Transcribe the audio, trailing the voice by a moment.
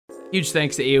Huge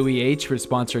thanks to AOEH for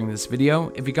sponsoring this video.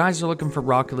 If you guys are looking for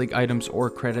Rocket League items or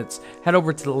credits, head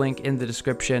over to the link in the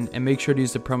description and make sure to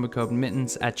use the promo code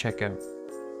Mittens at checkout.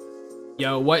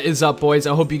 Yo, what is up, boys?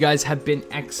 I hope you guys have been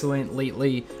excellent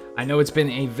lately. I know it's been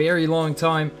a very long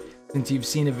time since you've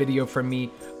seen a video from me,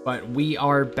 but we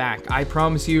are back. I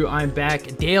promise you, I'm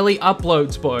back. Daily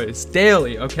uploads, boys.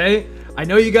 Daily, okay? I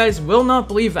know you guys will not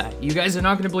believe that. You guys are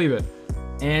not going to believe it.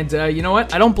 And you know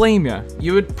what? I don't blame you.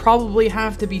 You would probably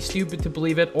have to be stupid to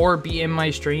believe it or be in my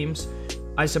streams.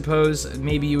 I suppose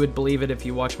maybe you would believe it if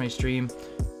you watch my stream.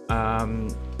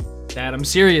 That I'm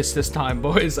serious this time,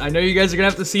 boys. I know you guys are going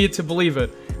to have to see it to believe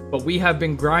it. But we have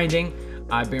been grinding.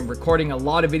 I've been recording a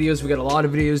lot of videos. We got a lot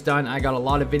of videos done. I got a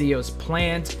lot of videos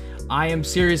planned. I am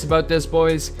serious about this,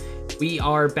 boys. We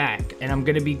are back. And I'm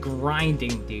going to be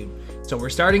grinding, dude. So we're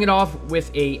starting it off with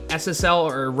a SSL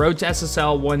or Road to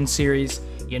SSL 1 series.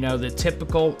 You know, the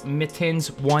typical Mittens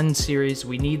 1 series.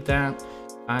 We need that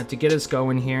to get us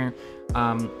going here.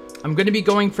 I'm going to be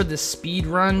going for the speed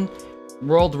run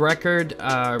world record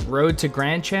Road to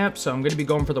Grand Champ. So I'm going to be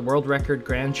going for the world record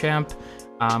Grand Champ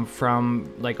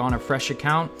from like on a fresh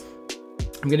account.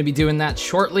 I'm going to be doing that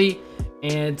shortly.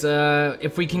 And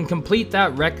if we can complete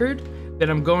that record, then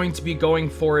I'm going to be going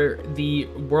for the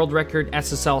world record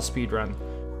SSL speed run.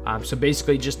 So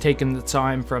basically just taking the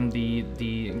time from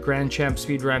the Grand Champ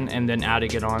speedrun and then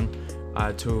adding it on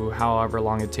to however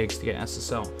long it takes to get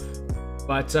SSL.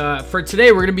 But for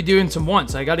today, we're going to be doing some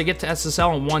ones. I got to get to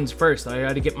SSL on ones first. I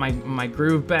got to get my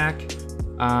groove back.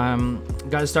 Got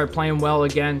to start playing well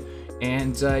again.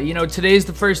 And, you know, today's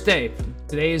the first day.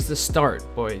 Today is the start,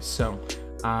 boys. So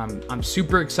I'm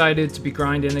super excited to be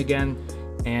grinding again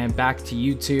and back to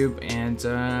YouTube. And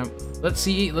let's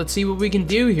see what we can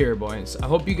do here, boys. I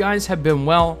hope you guys have been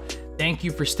well. Thank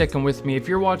you for sticking with me. If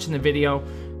you're watching the video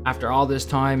after all this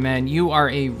time, man, you are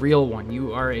a real one.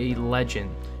 You are a legend.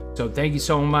 So thank you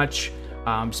so much.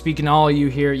 Speaking to all of you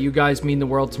here, you guys mean the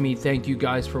world to me. Thank you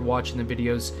guys for watching the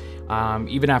videos,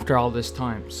 even after all this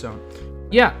time. So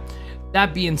yeah,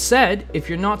 that being said, if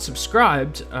you're not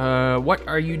subscribed, what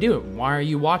are you doing? Why are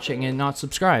you watching and not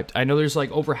subscribed? I know there's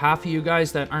like over half of you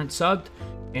guys that aren't subbed.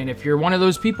 And if you're one of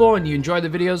those people and you enjoy the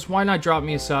videos, why not drop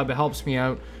me a sub? It helps me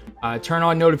out. Turn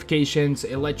on notifications.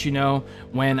 It lets you know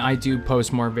when I do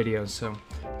post more videos. So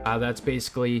that's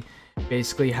basically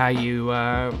how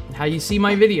you see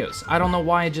my videos. I don't know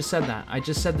why I just said that. I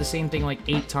just said the same thing like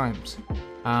 8 times.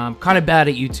 Kind of bad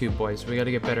at YouTube, boys. We got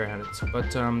to get better at it.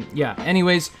 But yeah,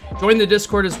 anyways, join the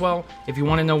Discord as well if you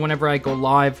want to know whenever I go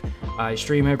live. I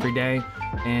stream every day.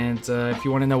 And if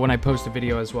you want to know when I post a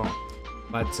video as well.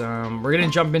 But we're going to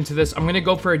jump into this. I'm going to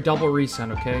go for a double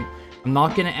reset, okay? I'm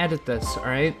not going to edit this,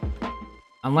 alright?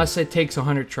 Unless it takes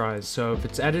 100 tries. So if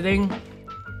it's editing...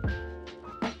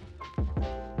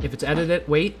 If it's edited...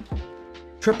 Wait.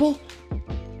 Triple?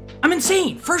 I'm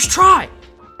insane! First try!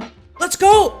 Let's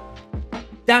go!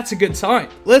 That's a good sign.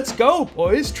 Let's go,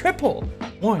 boys. Triple.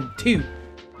 1, 2,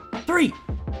 3.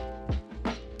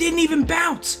 Didn't even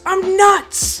bounce. I'm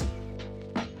nuts!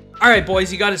 Alright,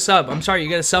 boys, you got a sub. I'm sorry, you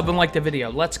got a sub and like the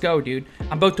video. Let's go, dude.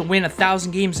 I'm about to win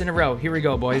 1,000 games in a row. Here we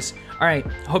go, boys. Alright,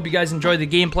 hope you guys enjoyed the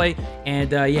gameplay.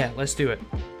 And, yeah, let's do it.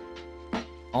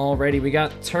 Alrighty, we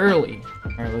got Turley.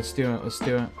 Alright, let's do it. Let's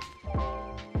do it.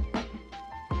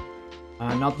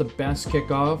 Not the best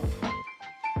kickoff.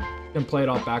 Can play it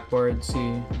off backboard. See,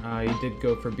 he did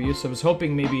go for boost. I was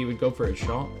hoping maybe he would go for a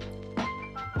shot.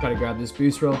 Gotta grab this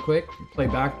boost real quick. Play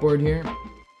backboard here.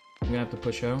 I'm gonna have to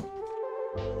push out.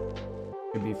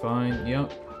 Should be fine.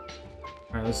 Yep.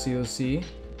 Alright, let's see.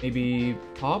 Maybe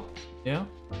pop? Yeah.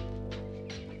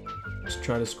 Just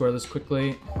try to score this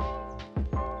quickly.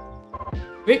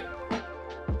 Wait.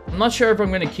 I'm not sure if I'm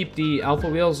going to keep the alpha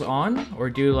wheels on or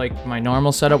do like my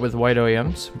normal setup with white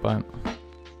OEMs, but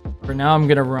for now I'm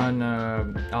going to run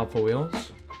alpha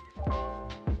wheels.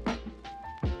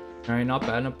 Alright, not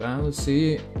bad, not bad. Let's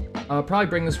see. I'll probably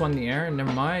bring this one in the air.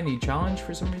 Never mind, I need challenge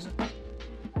for some reason.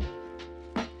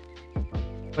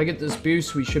 If I get this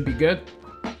boost, we should be good.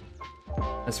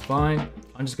 That's fine.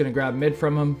 I'm just going to grab mid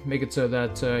from him. Make it so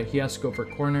that he has to go for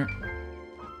corner.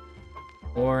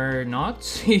 Or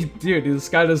not. Dude, this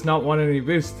guy does not want any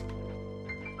boost.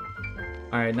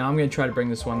 Alright, now I'm going to try to bring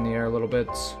this one in the air a little bit.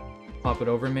 Pop it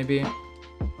over, maybe. I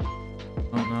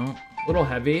don't know. A little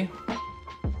heavy.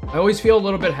 I always feel a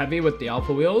little bit heavy with the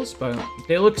alpha wheels, but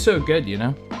they look so good, you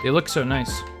know? They look so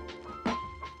nice.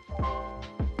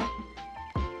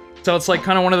 So it's like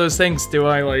kind of one of those things. Do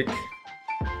I like,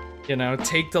 you know,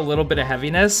 take the little bit of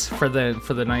heaviness for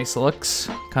the nice looks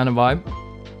kind of vibe?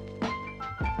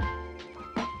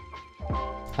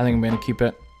 I think I'm gonna keep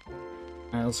it.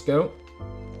 Alright, let's go.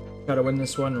 Try to win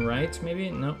this one right, maybe?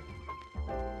 No.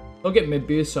 He'll get mid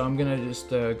boost, so I'm gonna just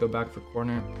go back for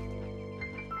corner.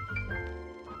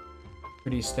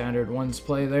 Pretty standard ones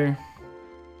play there.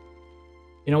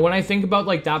 You know, when I think about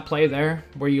like that play there,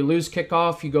 where you lose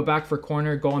kickoff, you go back for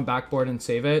corner, go on backboard and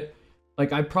save it.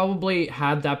 Like, I probably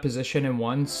had that position in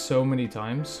ones so many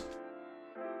times.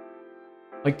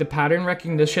 Like, the pattern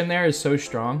recognition there is so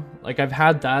strong. Like, I've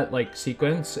had that, like,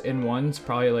 sequence in ones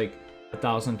probably, like,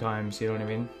 1,000 times, you know what I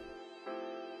mean?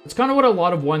 It's kind of what a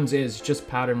lot of ones is, just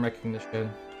pattern recognition.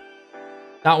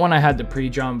 That one I had to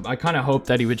pre-jump. I kind of hoped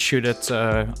that he would shoot it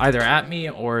either at me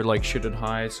or, like, shoot it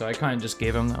high, so I kind of just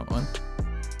gave him that one.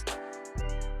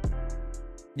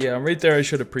 Yeah, right there I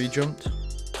should have pre-jumped.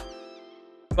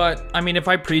 But, I mean, if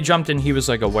I pre-jumped and he was,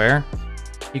 like, aware,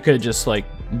 he could have just, like,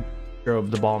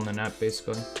 drove the ball in the net,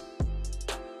 basically.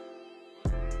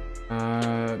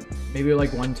 Maybe,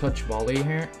 like, one-touch volley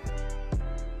here.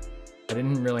 I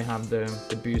didn't really have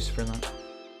the boost for that.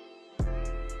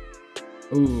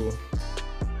 Ooh.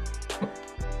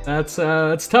 That's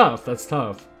tough. That's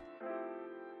tough.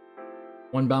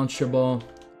 One bounce dribble.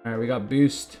 Alright, we got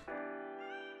boost.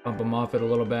 Bump him off it a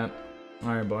little bit.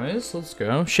 Alright, boys, let's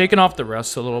go. Shaking off the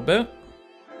rust a little bit.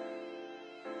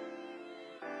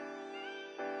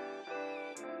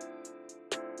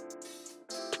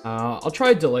 I'll try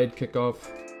a delayed kickoff.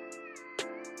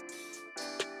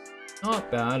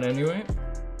 Not bad, anyway.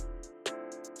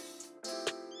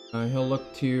 He'll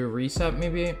look to reset,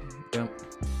 maybe? Yeah.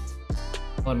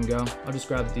 Let him go. I'll just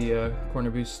grab the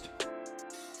corner boost.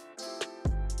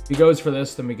 If he goes for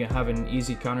this, then we can have an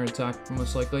easy counterattack,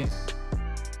 most likely.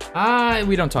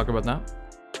 We don't talk about that.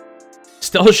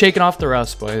 Still shaking off the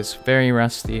rust, boys. Very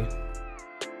rusty.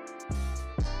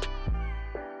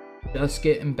 Just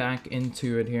getting back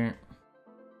into it here.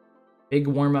 Big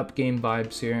warm-up game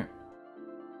vibes here.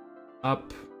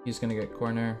 Up. He's gonna get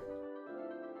corner.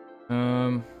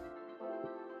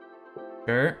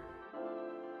 Sure.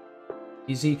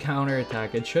 Easy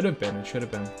counterattack. It should have been. It should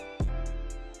have been.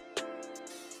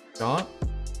 Shot.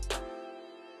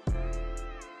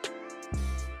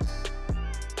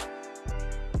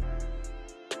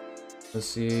 Let's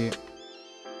see.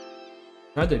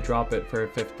 Tried to drop it for a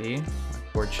 50.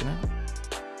 Unfortunate.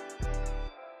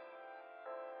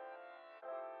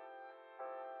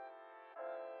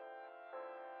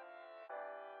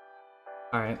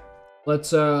 Alright.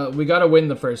 Let's we gotta win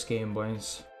the first game,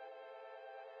 boys.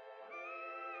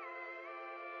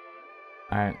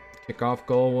 Alright. Kickoff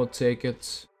goal, we'll take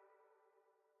it.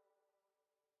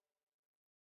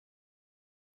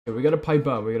 Okay, we gotta pipe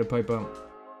up, we gotta pipe up.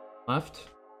 Left.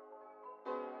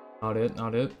 Not it,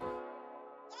 not it.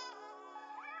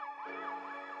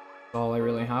 That's all I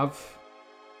really have.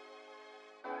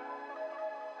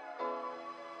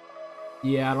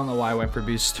 Yeah, I don't know why I went for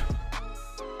boost.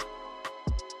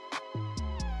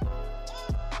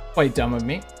 Quite dumb of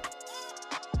me.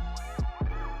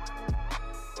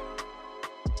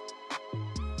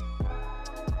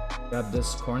 Grab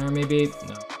this corner, maybe?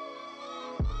 No.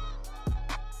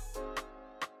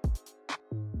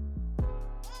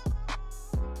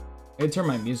 I turn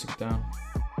my music down.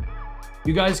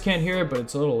 You guys can't hear it, but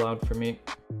it's a little loud for me.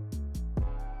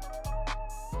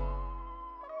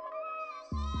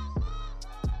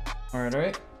 Alright,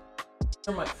 alright.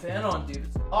 Turn my fan on, dude.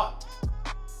 It's hot.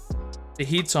 The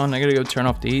heat's on. I gotta go turn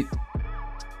off the heat.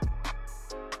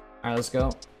 Alright, let's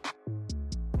go.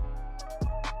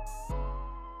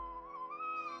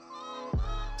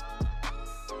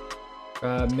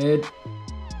 Mid.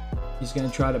 He's gonna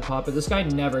try to pop it. This guy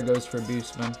never goes for a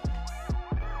boost, man.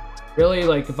 Really,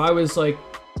 like, if I was, like,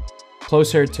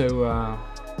 closer to,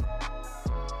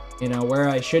 you know, where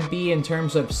I should be in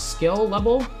terms of skill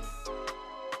level,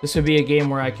 this would be a game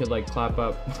where I could, like, clap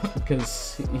up.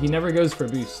 Because he never goes for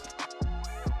boost.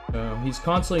 He's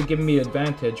constantly giving me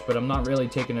advantage, but I'm not really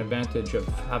taking advantage of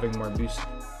having more boost.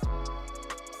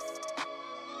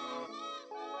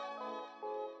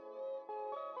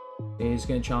 He's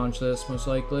gonna challenge this, most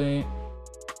likely.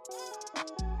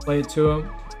 Play it to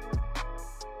him.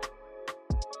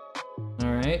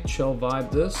 Alright, chill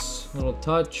vibe this. Little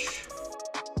touch.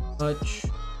 Touch.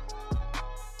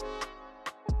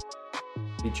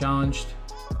 Be challenged.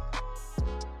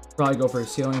 Probably go for a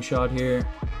ceiling shot here.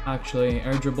 Actually,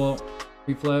 air dribble.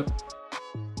 Pre-flip.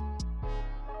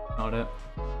 Not it.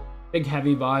 Big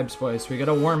heavy vibes, boys. We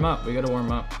gotta warm up. We gotta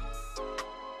warm up.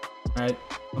 Alright.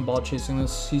 I'm ball chasing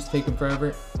this. He's taking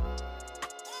forever.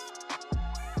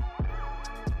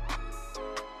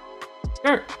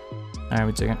 Sure. Alright,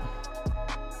 we take it.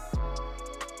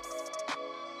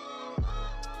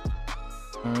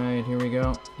 Alright, here we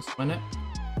go. Let's win it.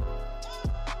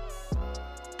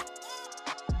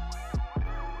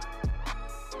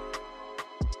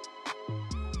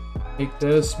 Take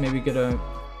this, maybe get a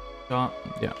shot.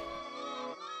 Yeah.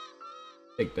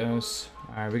 Take those.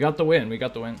 Alright, we got the win. We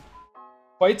got the win.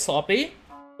 Quite sloppy,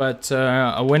 but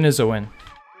a win is a win.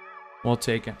 We'll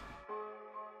take it.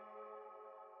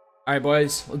 Alright,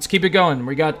 boys. Let's keep it going.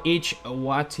 We got H.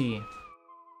 Wati.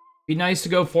 Be nice to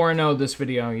go 4-0 this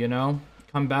video, you know?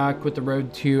 Come back with the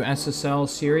Road to SSL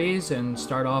series and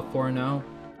start off 4-0.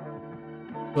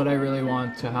 What I really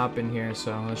want to happen here,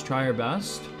 so let's try our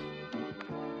best.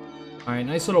 Alright,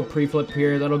 nice little pre-flip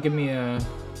here. That'll give me a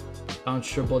bounce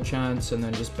triple chance and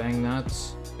then just bang that.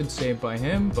 Good save by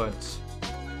him, but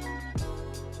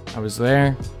I was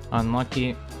there.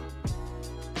 Unlucky.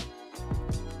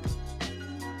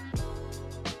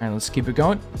 Alright, let's keep it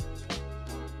going.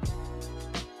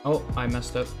 Oh, I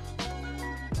messed up.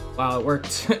 Wow, it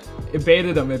worked. It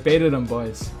baited him,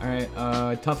 boys. Alright,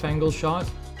 tough angle shot.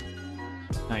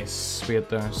 Nice, we hit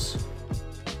those.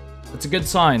 That's a good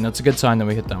sign. That's a good sign that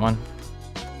we hit that one.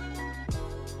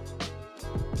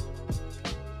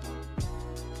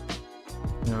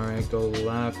 Alright, go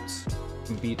left.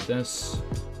 Beat this.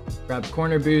 Grab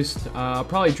corner boost. I'll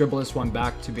probably dribble this one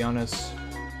back, to be honest.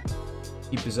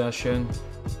 Keep possession.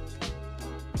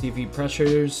 See if he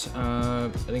pressures. I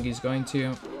think he's going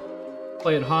to.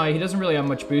 Play it high. He doesn't really have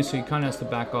much boost, so he kind of has to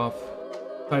back off.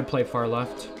 Try to play far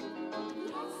left.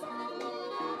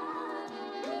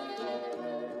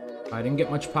 I didn't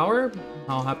get much power.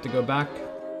 I'll have to go back.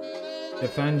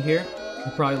 Defend here.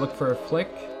 I'll probably look for a flick.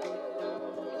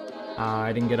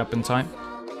 I didn't get up in time.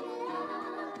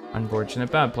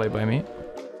 Unfortunate. Bad play by me.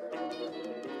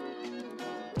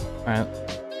 Alright.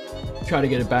 Try to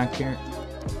get it back here.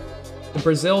 The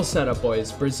Brazil setup,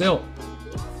 boys. Brazil.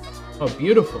 Oh,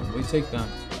 beautiful. We take that.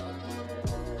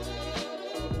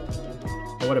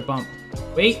 Oh, what a bump.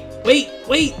 Wait.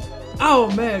 Oh,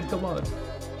 man. Come on.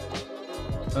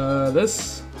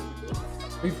 This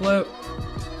reflip.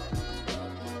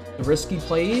 The risky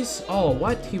plays. Oh,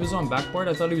 what? He was on backboard?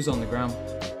 I thought he was on the ground.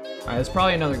 Alright, that's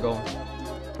probably another goal.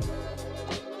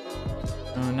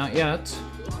 Not yet.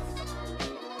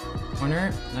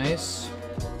 Corner. Nice.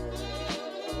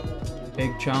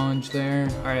 Big challenge there.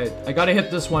 Alright, I gotta hit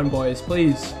this one, boys.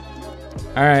 Please.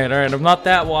 Alright. I'm not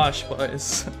that washed,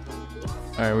 boys.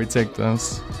 Alright, we take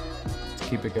this. Let's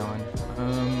keep it going.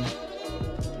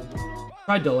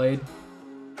 Try delayed.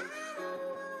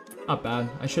 Not bad.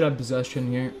 I should have possession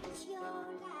here.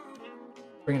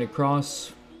 Bring it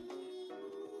across.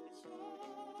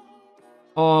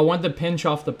 Oh, I want the pinch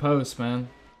off the post, man.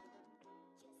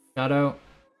 Shadow.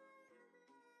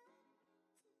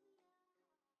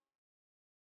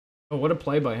 Oh, what a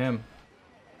play by him.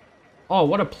 Oh,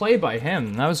 what a play by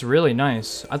him. That was really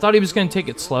nice. I thought he was going to take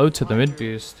it slow to the mid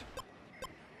boost.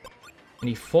 And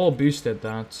he full boosted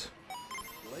that.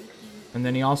 And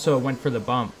then he also went for the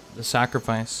bump, the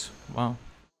sacrifice. Wow.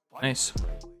 Nice.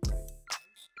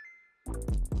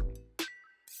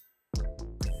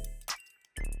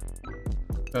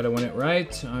 Try to win it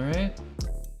right. Alright.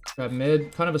 Grab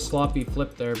mid. Kind of a sloppy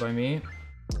flip there by me.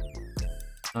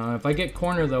 If I get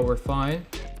corner, though, we're fine.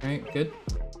 Alright, good.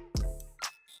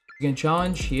 You can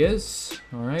challenge. He is.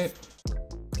 Alright.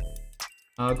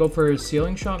 I'll go for a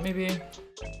ceiling shot, maybe.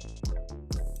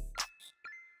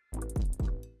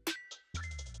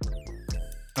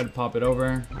 Try to pop it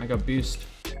over. I got boost.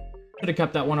 Could have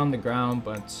kept that one on the ground,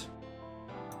 but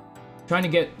trying to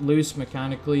get loose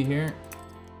mechanically here.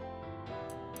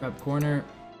 Grab corner.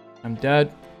 I'm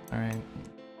dead. Alright.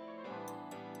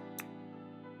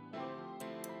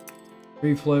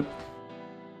 Reflip.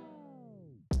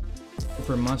 Go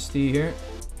for musty here.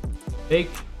 Fake.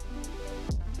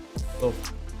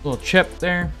 Little chip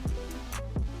there.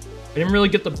 I didn't really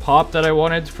get the pop that I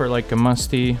wanted for like a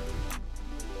musty.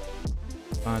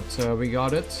 But we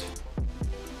got it.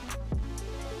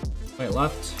 Wait,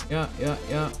 left. Yeah.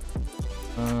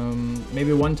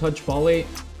 Maybe one touch volley.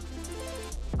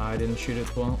 I didn't shoot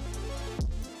it well.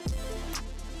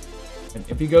 And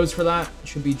if he goes for that, it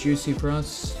should be juicy for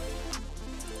us.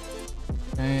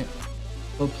 Okay.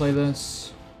 We'll play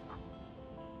this.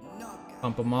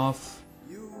 Pump him off.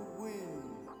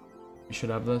 We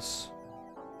should have this.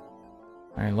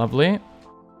 Alright, lovely.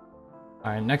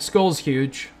 Alright, next goal is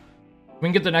huge. If we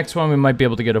can get the next one, we might be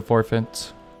able to get a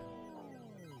forfeit.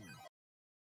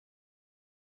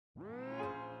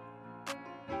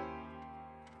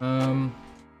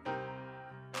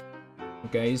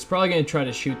 Okay, he's probably going to try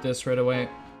to shoot this right away.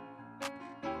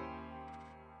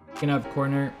 Can have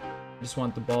corner. Just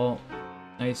want the ball.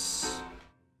 Nice.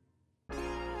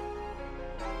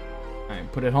 Alright,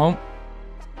 put it home.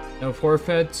 No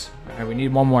forfeit. Alright, we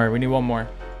need one more. We need one more.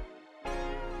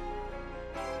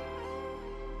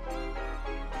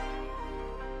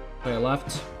 Play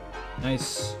left.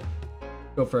 Nice.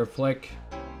 Go for a flick.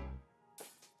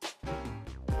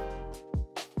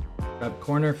 Grab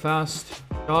corner fast.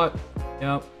 Shot.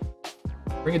 Yep.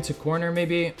 Bring it to corner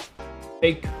maybe.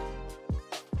 Fake.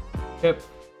 Chip.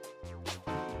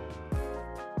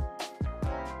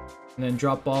 And then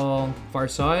drop ball far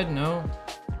side. No.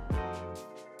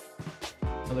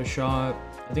 Another shot.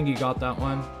 I think you got that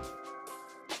one.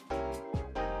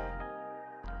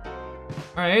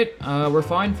 Alright, we're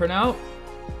fine for now.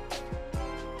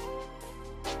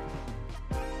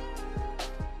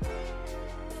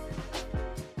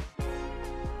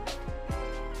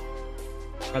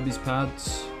 Grab these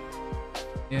pads.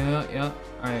 Yeah.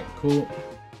 Alright, cool.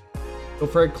 Go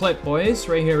for a clip, boys.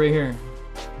 Right here.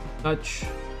 Touch.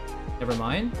 Never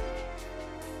mind.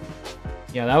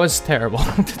 Yeah, that was terrible.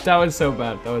 That was so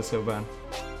bad.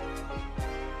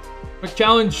 Quick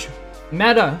challenge.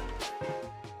 Meta.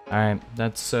 Alright,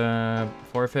 that's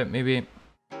forfeit maybe.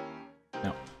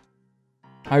 No.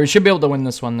 Alright, we should be able to win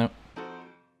this one though.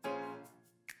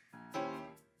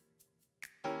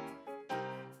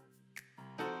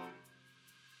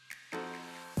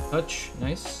 Touch,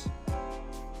 nice.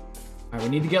 Alright, we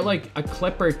need to get like a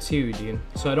clip or two, dude.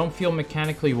 So I don't feel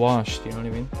mechanically washed, you know what I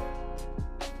mean?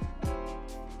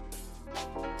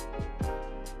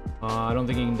 I don't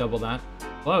think you can double that.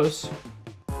 Close.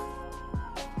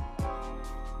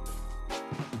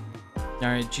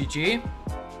 Alright, GG.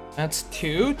 That's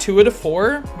 2 out of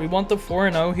 4. We want the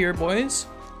 4-0 here, boys.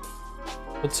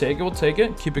 We'll take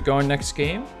it. Keep it going next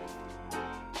game.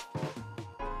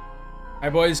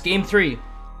 Alright, boys, game 3.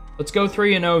 Let's go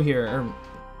 3-0 here. Or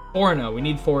 4-0. We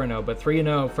need 4-0, but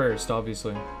 3-0 first,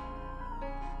 obviously.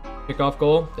 Kickoff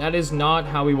goal. That is not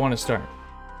how we want to start.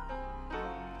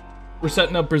 We're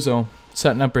setting up Brazil.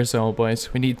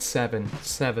 Boys. We need 7.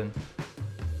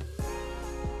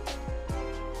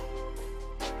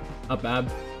 Up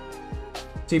Ab.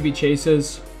 CB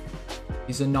chases.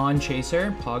 He's a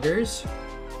non-chaser. Poggers.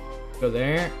 Go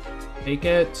there. Take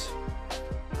it.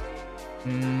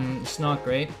 It's not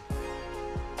great.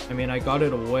 I mean, I got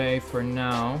it away for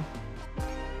now.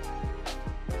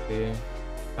 Okay.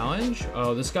 Challenge?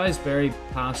 Oh, this guy's very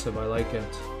passive. I like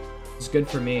it. It's good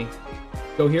for me.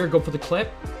 Go here. Go for the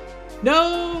clip.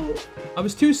 No! I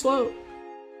was too slow.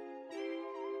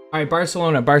 Alright,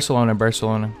 Barcelona.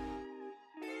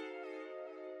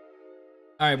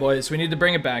 Alright, boys. We need to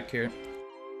bring it back here.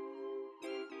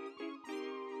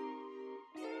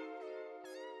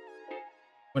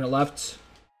 When it left.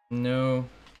 No.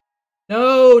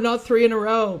 No, not 3 in a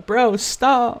row. Bro,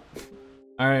 stop.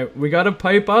 Alright, we gotta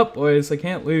pipe up, boys. I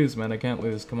can't lose, man. I can't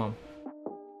lose. Come on.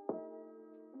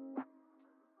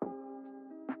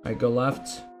 Alright, go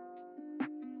left.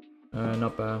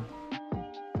 Not bad.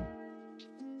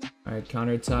 Alright,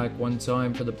 counterattack one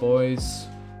time for the boys.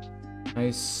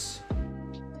 Nice.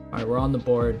 Alright, we're on the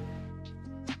board.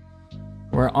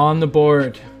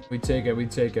 We take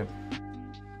it.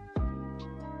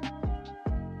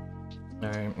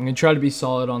 Alright, I'm gonna try to be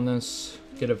solid on this.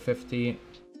 Get a 50.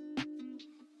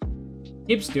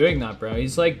 Keeps doing that, bro.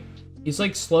 He's like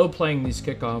slow playing these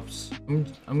kickoffs.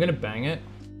 I'm gonna bang it.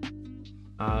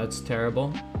 It's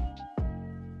terrible.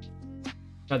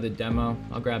 Got the demo.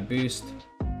 I'll grab boost.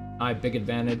 Alright, big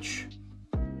advantage.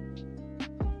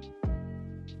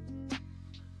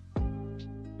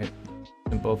 Right.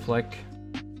 Simple flick.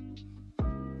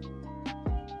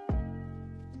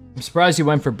 I'm surprised he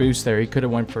went for boost there. He could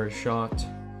have went for a shot.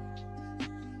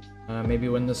 Maybe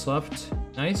win this left.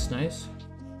 Nice.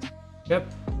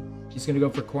 Yep. He's gonna go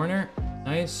for corner.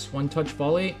 Nice. One touch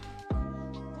volley.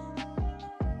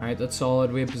 Alright, that's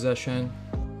solid. We have possession.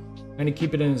 I'm gonna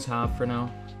keep it in his half for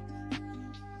now.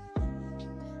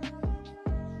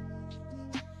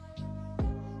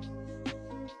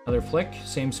 Another flick.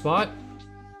 Same spot.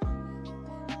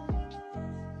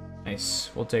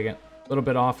 Nice. We'll take it. A little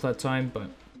bit off that time, but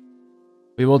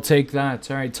we will take that.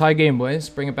 Alright, tie game, boys.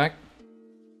 Bring it back.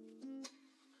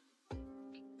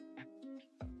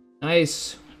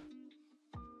 Nice.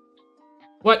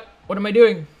 What? What am I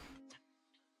doing?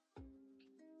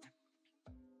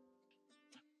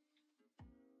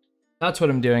 That's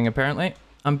what I'm doing, apparently.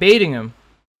 I'm baiting him.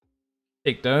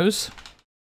 Take those.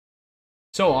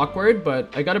 So awkward,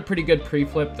 but I got a pretty good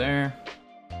pre-flip there.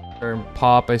 Or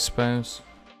pop, I suppose.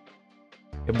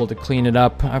 Able to clean it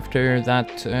up after that,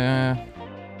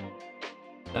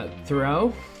 that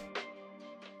throw.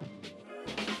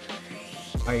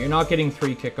 Alright, you're not getting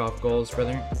 3 kickoff goals,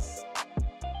 brother.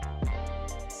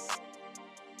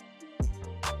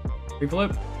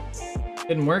 Pre-flip.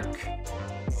 Didn't work.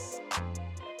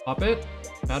 Pop it.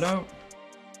 Shadow.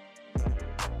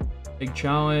 Big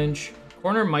challenge.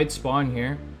 Corner might spawn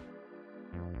here.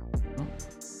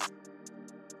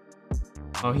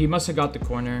 Oh, he must have got the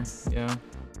corner. Yeah.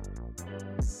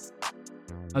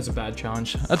 That was a bad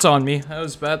challenge. That's on me. That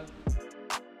was bad.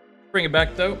 Bring it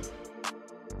back, though.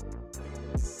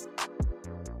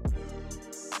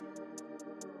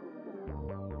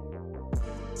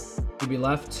 QB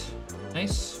left.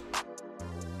 Nice.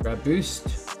 Grab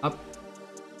boost. Up.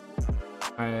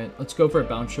 Alright, let's go for a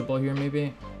bounce triple here,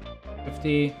 maybe.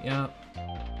 50. Yeah.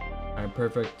 Alright,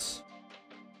 perfect.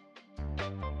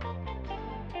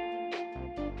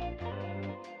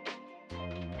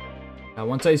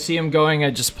 Once I see him going,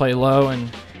 I just play low,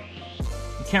 and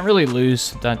you can't really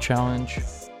lose that challenge.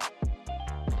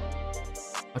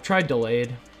 I'll try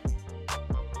delayed.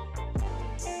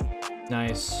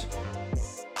 Nice.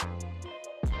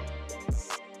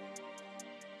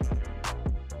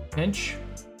 Pinch.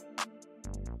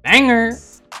 Banger!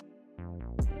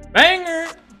 Banger!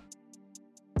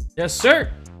 Yes,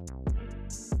 sir!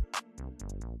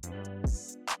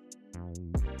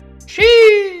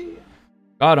 Shee!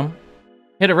 Got him.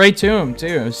 Hit it right to him, too.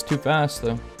 It was too fast,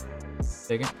 though.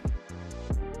 Take it.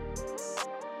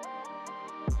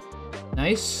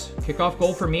 Nice. Kickoff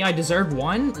goal for me. I deserve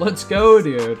 1. Let's go,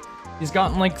 dude. He's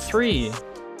gotten like 3.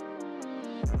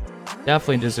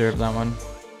 Definitely deserve that one.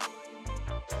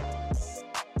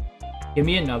 Give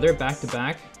me another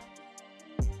back-to-back.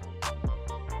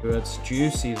 Ooh, that's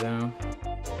juicy, though.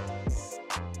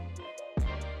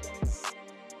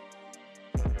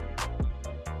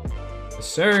 Yes,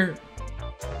 sir.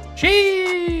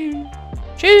 Chee!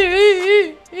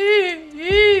 Chee!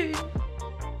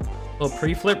 Little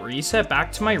pre-flip reset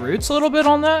back to my roots a little bit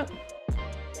on that.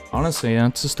 Honestly,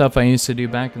 that's the stuff I used to do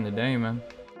back in the day, man.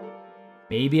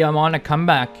 Maybe I'm on a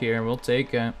comeback here. We'll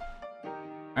take it.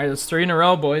 Alright, that's 3 in a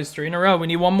row, boys. 3 in a row. We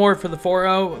need one more for the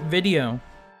 4-0 video.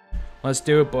 Let's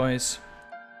do it, boys.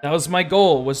 That was my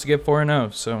goal, was to get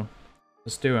 4-0, so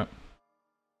let's do it.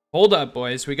 Hold up,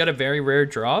 boys. We got a very rare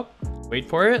drop. Wait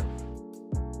for it.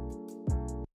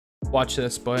 Watch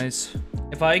this, boys.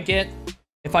 If I get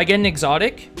an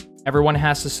exotic, everyone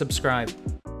has to subscribe.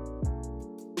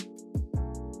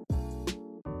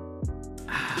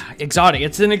 Exotic.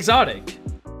 It's an exotic.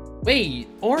 Wait,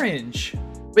 orange.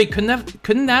 Wait,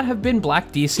 couldn't that have been black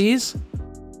DCs?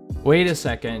 Wait a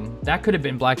second. That could have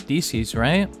been black DCs,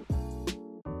 right?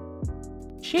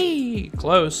 Gee,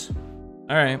 close.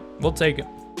 All right, we'll take it.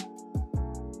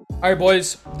 All right,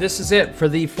 boys. This is it for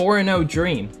the 4-0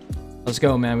 dream. Let's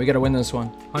go, man. We got to win this one.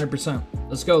 100%.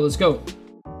 Let's go. Let's go.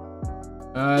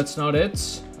 That's not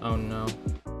it. Oh, no.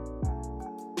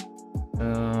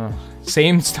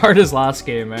 Same start as last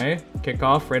game, eh?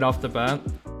 Kickoff right off the bat.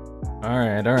 All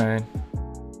right, all right.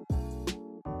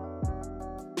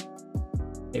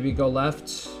 Maybe go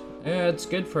left. Yeah, it's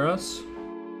good for us.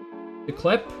 The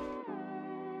clip.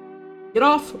 Get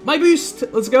off. My boost.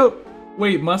 Let's go.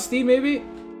 Wait, musty maybe?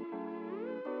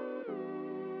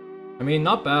 I mean,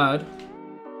 not bad.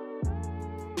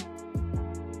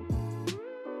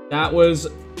 That was...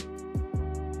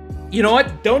 You know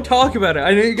what? Don't talk about it.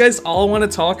 I know you guys all want to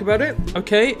talk about it,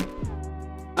 okay?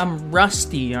 I'm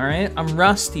rusty, alright? I'm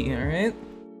rusty, alright?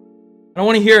 I don't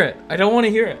want to hear it. I don't want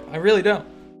to hear it. I really don't.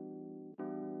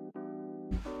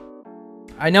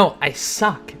 I know, I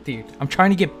suck, dude. I'm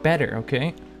trying to get better,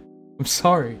 okay? I'm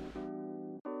sorry.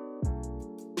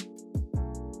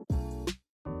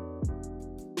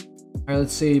 Alright,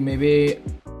 let's see. Maybe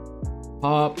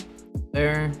pop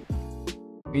there.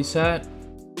 Reset.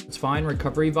 It's fine.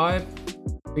 Recovery vibe.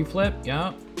 Reflip.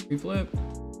 Yeah. Reflip.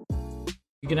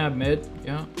 You can have mid.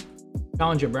 Yeah.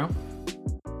 Challenge it, bro.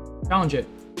 Challenge it.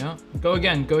 Yeah. Go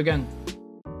again. Go again.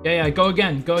 Yeah, yeah. Go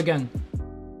again. Go again.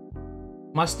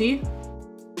 Musty.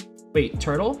 Wait,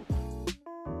 turtle?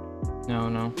 No,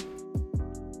 no.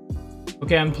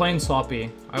 Okay, I'm playing sloppy.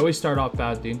 I always start off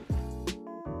bad, dude.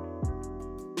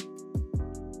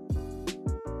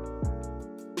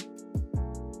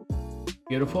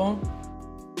 Beautiful.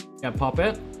 Yeah, pop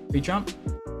it. Re-jump.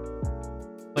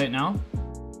 Play it now.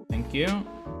 Thank you.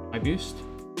 My boost.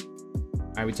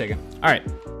 Alright, we take it. Alright.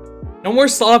 No more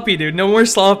sloppy, dude. No more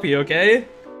sloppy, okay?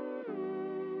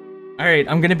 Alright,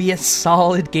 I'm gonna be a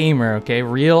solid gamer, okay?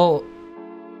 Real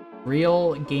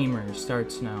gamer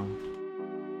starts now.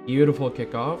 Beautiful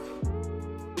kickoff.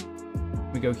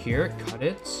 We go here, cut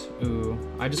it. Ooh,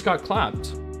 I just got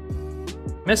clapped.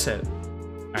 Miss it.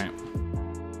 Alright.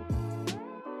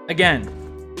 Again.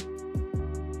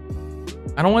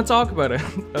 I don't want to talk about it.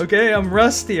 Okay, I'm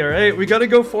rusty, alright? We gotta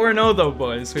go 4-0 though,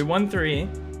 boys. We won 3.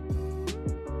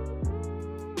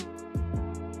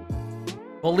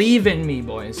 Believe in me,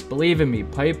 boys. Believe in me.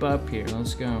 Pipe up here.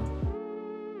 Let's go.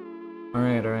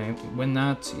 Alright, alright. Win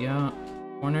that. Yeah.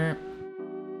 Corner.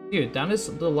 Dude, that is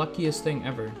the luckiest thing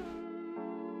ever.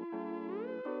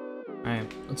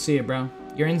 Alright, let's see it, bro.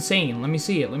 You're insane. Let me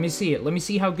see it. Let me see it. Let me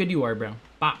see how good you are, bro.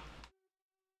 Bop.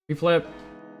 Reflip.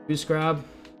 Boost grab.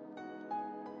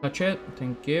 Touch it.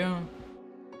 Thank you.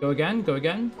 Go again. Go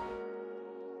again.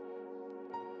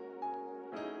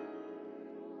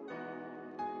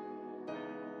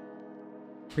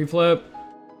 Reflip.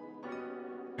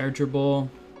 Air dribble.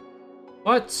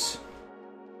 What?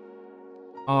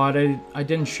 Oh, I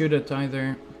didn't shoot it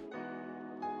either.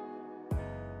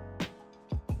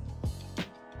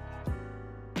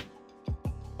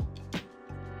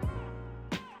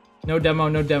 No demo,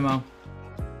 no demo.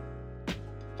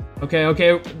 Okay,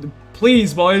 okay.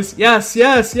 Please, boys. Yes,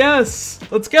 yes, yes.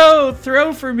 Let's go.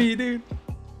 Throw for me, dude.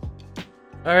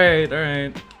 Alright,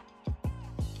 alright.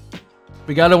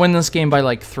 We gotta win this game by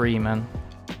like 3, man.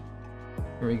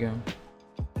 Here we go.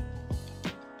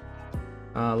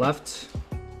 Left.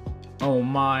 Oh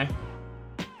my.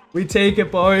 We take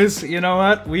it, boys. You know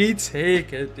what? We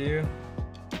take it, dude.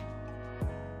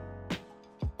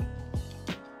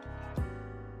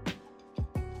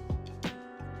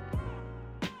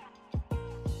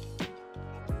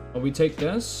 Oh, we take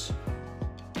this.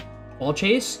 Ball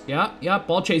chase? Yeah, yeah.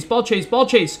 Ball chase, ball chase, ball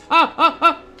chase. Ah, ah,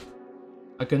 ah.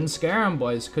 I couldn't scare him,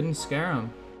 boys. Couldn't scare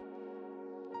him.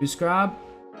 Boost grab.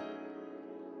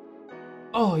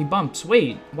 Oh, he bumped.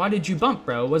 Wait, why did you bump,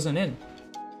 bro? It wasn't in.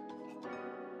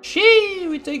 Shee,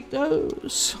 we take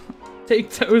those. Take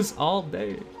those all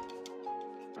day.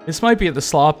 This might be the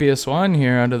sloppiest one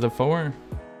here out of the 4.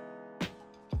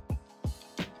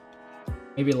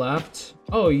 Maybe left.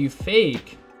 Oh, you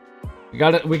fake. We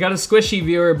got a squishy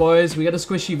viewer, boys. We got a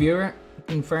squishy viewer.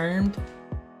 Confirmed.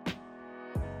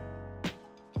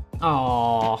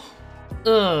 Oh.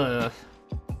 Ugh.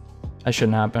 That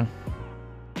shouldn't happen.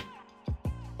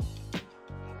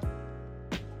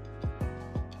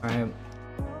 Alright.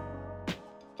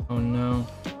 Oh no.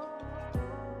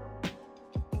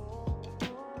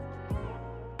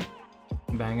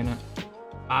 I'm banging it.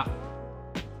 Ah.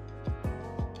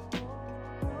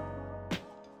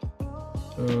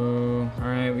 Oh,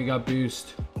 alright, we got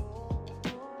boost.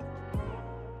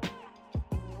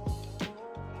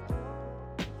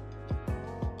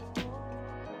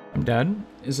 I'm dead.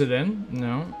 Is it in?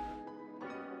 No.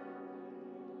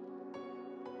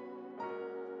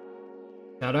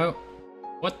 Shout out.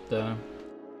 What the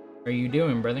are you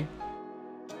doing, brother?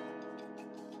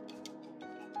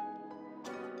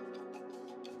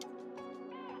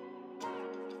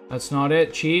 That's not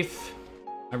it, Chief.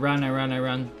 I run, I run, I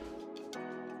run.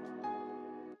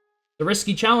 The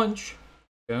risky challenge.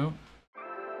 Go.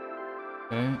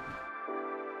 Okay.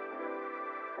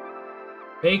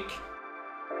 Fake.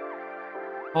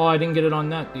 Oh, I didn't get it on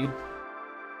that, dude.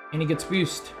 And he gets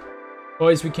boost.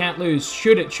 Boys, we can't lose.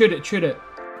 Shoot it, shoot it, shoot it.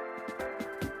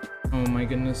 Oh my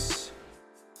goodness.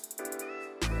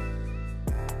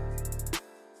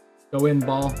 Go in,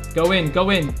 ball. Go in,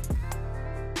 go in.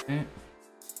 Okay.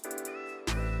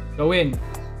 Go in.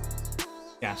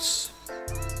 Yes.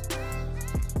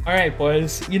 Alright,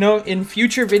 boys. You know, in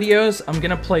future videos, I'm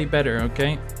gonna play better,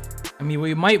 okay? I mean,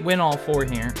 we might win all 4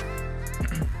 here.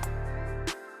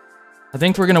 I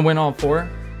think we're gonna win all 4.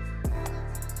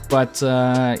 But,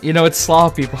 you know, it's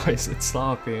sloppy, boys. It's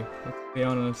sloppy. Let's be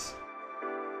honest.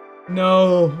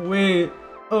 No, wait.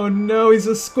 Oh no, he's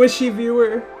a squishy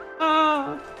viewer.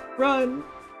 Ah, run.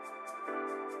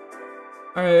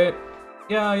 Alright.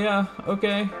 Yeah, yeah,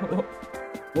 okay.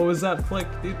 What was that flick,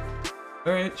 dude?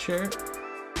 Alright, sure.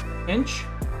 Inch?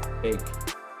 Fake.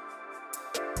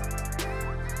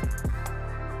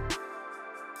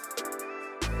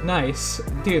 Nice.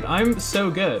 Dude, I'm so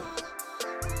good.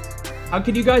 How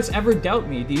could you guys ever doubt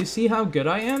me? Do you see how good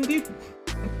I am, dude?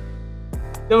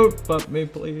 Don't bump me,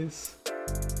 please.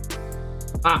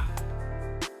 Ah.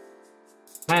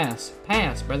 Pass.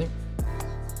 Pass, brother.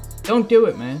 Don't do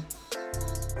it, man.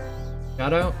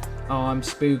 Got out. Oh, I'm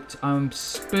spooked. I'm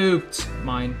spooked.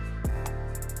 Mine.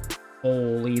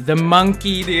 Holy, the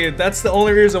monkey, dude. That's the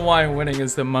only reason why I'm winning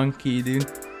is the monkey, dude.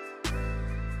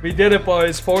 We did it,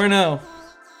 boys. 4-0.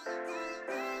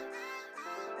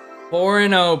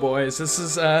 4-0, boys. This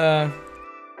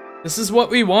is what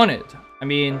we wanted. I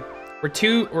mean, we're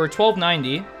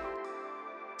 1290.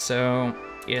 So,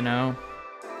 you know,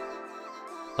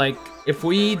 like if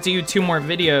we do 2 more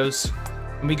videos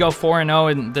and we go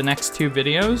 4-0 in the next 2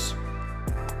 videos,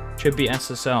 should be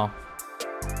SSL.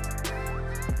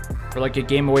 We're like a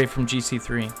game away from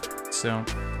GC3. So,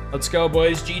 let's go,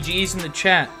 boys. GG's in the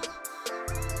chat.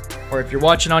 Or if you're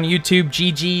watching on YouTube,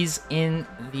 GG's in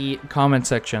the comment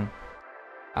section.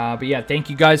 But yeah, thank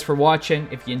you guys for watching.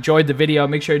 If you enjoyed the video,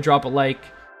 make sure to drop a like.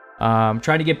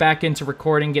 Trying to get back into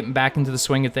recording, getting back into the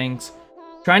swing of things.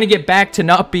 Trying to get back to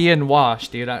not being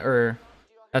washed, dude. That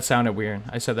sounded weird.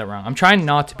 I said that wrong. I'm trying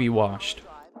not to be washed.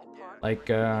 Like,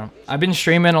 I've been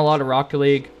streaming a lot of Rocket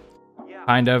League.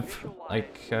 Kind of.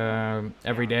 Like,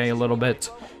 every day a little bit.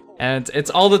 And it's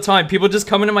all the time. People just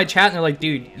come into my chat and they're like,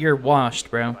 dude, you're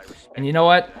washed, bro. And you know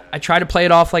what? I try to play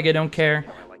it off like I don't care.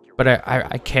 But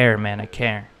I care, man. I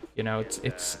care. You know,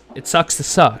 it sucks to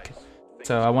suck.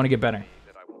 So I want to get better.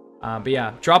 But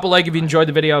yeah, drop a like if you enjoyed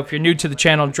the video. If you're new to the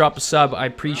channel, drop a sub. I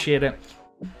appreciate it.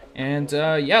 And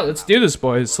yeah, let's do this,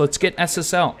 boys. Let's get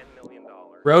SSL.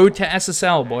 Road to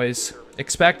SSL, boys.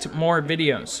 Expect more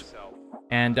videos.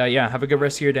 And yeah, have a good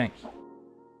rest of your day.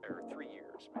 3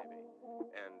 years, maybe.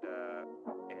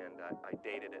 And I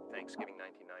dated at Thanksgiving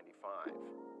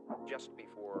 1995, just before.